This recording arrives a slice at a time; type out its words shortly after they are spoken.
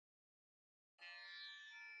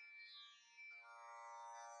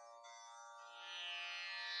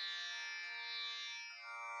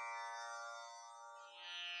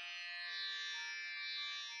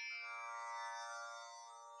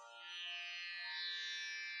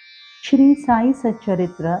Shri Sai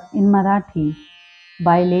Satcharitra in Marathi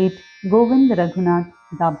by late Govind Raghunath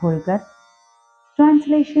Dabholkar.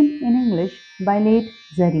 Translation in English by late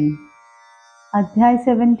Zarine. Adhyay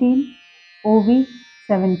 17, OV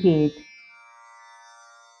 78.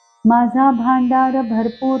 माझा भांडार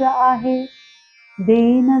भरपूर आहे,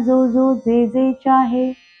 देईन जो जो जे जे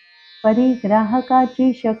चाहे,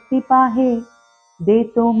 परिग्राहकाची शक्ती पाहे,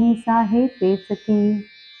 देतो मी साहे तेच की.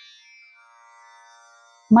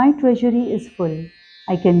 My treasury is full.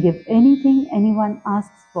 I can give anything anyone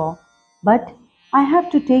asks for, but I have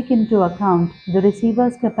to take into account the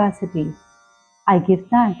receiver's capacity. I give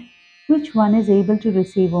that which one is able to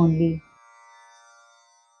receive only.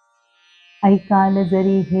 ऐकाल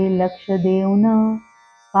जरी हे लक्ष देऊन,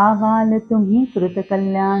 पावाल तुम्ही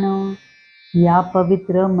कृतकल्याण, या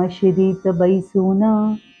पवित्र मशिदीत बैसून,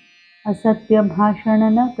 असत्य भाषण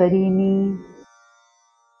न करीनी.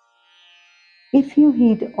 If you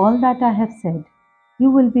heed all that I have said, you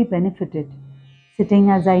will be benefited. Sitting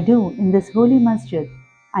as I do in this holy masjid,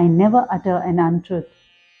 I never utter an untruth.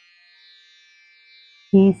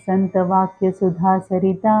 ही संत वाक्य सुधा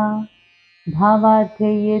सरिता,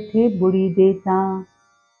 भावार्थे येथे बुडी देता,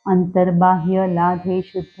 अंतर्बाह्य लाधे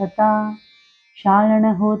शुद्धता, शालन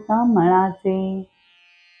होता मळाचे.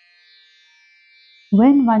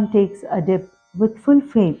 When one takes a dip with full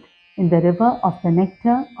faith in the river of the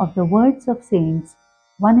nectar of the words of saints,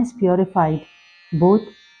 one is purified, both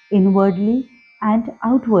inwardly and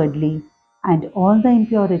outwardly, and all the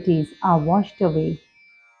impurities are washed away.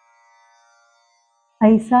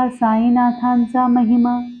 ऐसा साईनाथांचा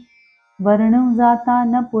महिमा, वर्णू जाता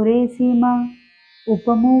न पुरे सीमा,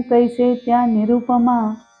 उपमू कैसे त्या निरुपमा,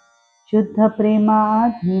 शुद्ध प्रेमा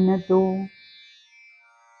अधीन तो.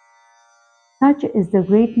 Such is the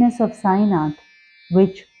greatness of Sainath,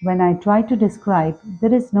 which, when I try to describe,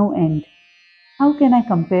 there is no end. How can I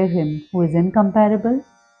compare him who is incomparable?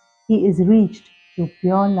 He is reached through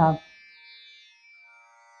pure love.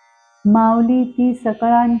 माऊली ती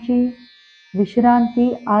सकळांची, विश्रांती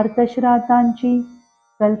आर्तश्रातांची,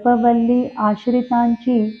 कल्पवल्ली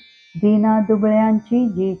आश्रितांची, दीना दुबळ्यांची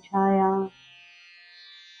जी छाया.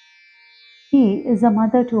 He is a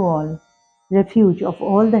mother to all, refuge of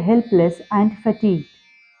all the helpless and fatigued,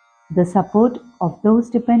 the support of those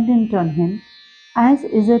dependent on him, as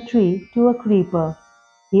is a tree to a creeper.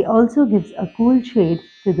 He also gives a cool shade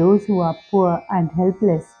to those who are poor and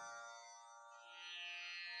helpless.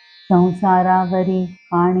 संसारावरी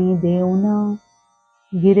पाणी देऊन,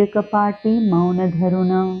 गिरकपाटी मौन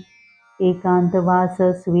धरून, एकांतवास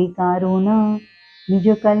स्वीकारून, निज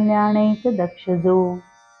कल्याणैक दक्ष जो.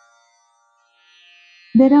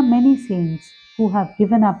 There are many saints who have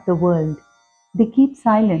given up the world. They keep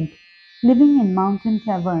silent, living in mountain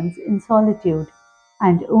caverns in solitude,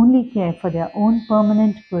 and only care for their own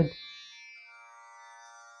permanent good.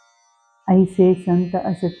 ऐसे संत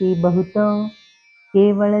असती बहुत,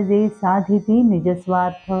 केवळ जे साधिती निज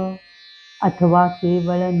स्वार्थ, अथवा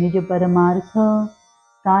केवळ निज परमार्थ,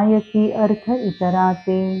 काय की अर्थ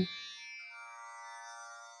इतराते.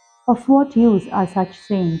 Of what use are such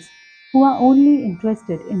saints who are only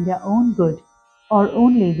interested in their own good or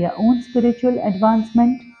only their own spiritual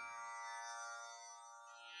advancement?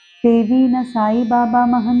 सेवी न साई बाबा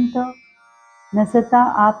महंत, नसता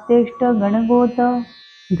आपतेष्ट गणगोत,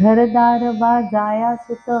 घरदार वा जाया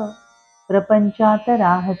सुत, प्रपंचात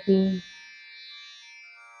राहती.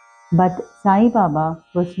 But Sai Baba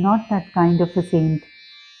was not that kind of a saint.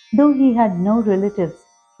 Though he had no relatives,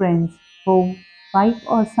 friends, home, wife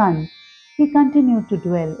or son, he continued to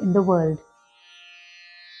dwell in the world.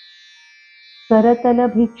 करतल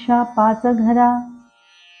भिक्षा पाच घरा,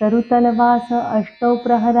 तरुतलवास अष्टौ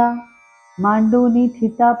प्रहरा, मांडूनी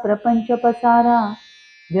थिता प्रपंच पसारा,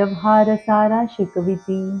 व्यवहार सारा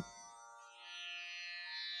शिकविती.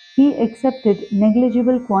 He accepted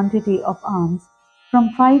negligible quantity of alms from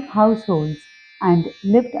 5 households and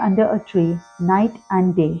lived under a tree night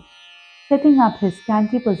and day. Setting up his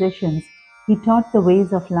scanty possessions, he taught the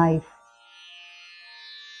ways of life.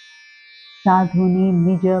 साधुनी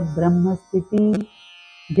निज ब्रह्मस्थिती,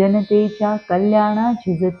 जनतेच्या कल्याणा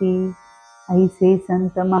झिजती, ऐसे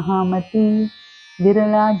संत महामती,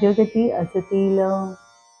 विरला जगती असतील.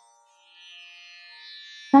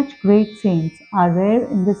 Such great saints are rare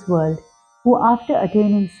in this world, who after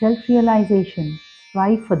attaining self-realization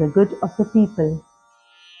strive for the good of the people.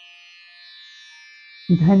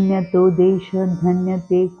 धन्य तो देश, धन्य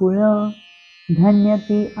ते कुळ, धन्य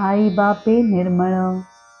ती आई बापे निर्मळ,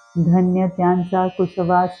 धन्य त्यांचा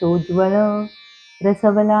कुसवा सोज्वळ,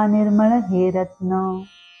 रसवला निर्मळ हे रत्न.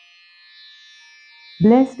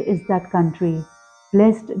 Blessed is that country,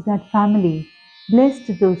 blessed that family,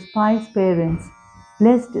 Blessed those pious parents,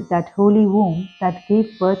 blessed that holy womb that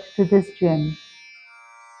gave birth to this gem.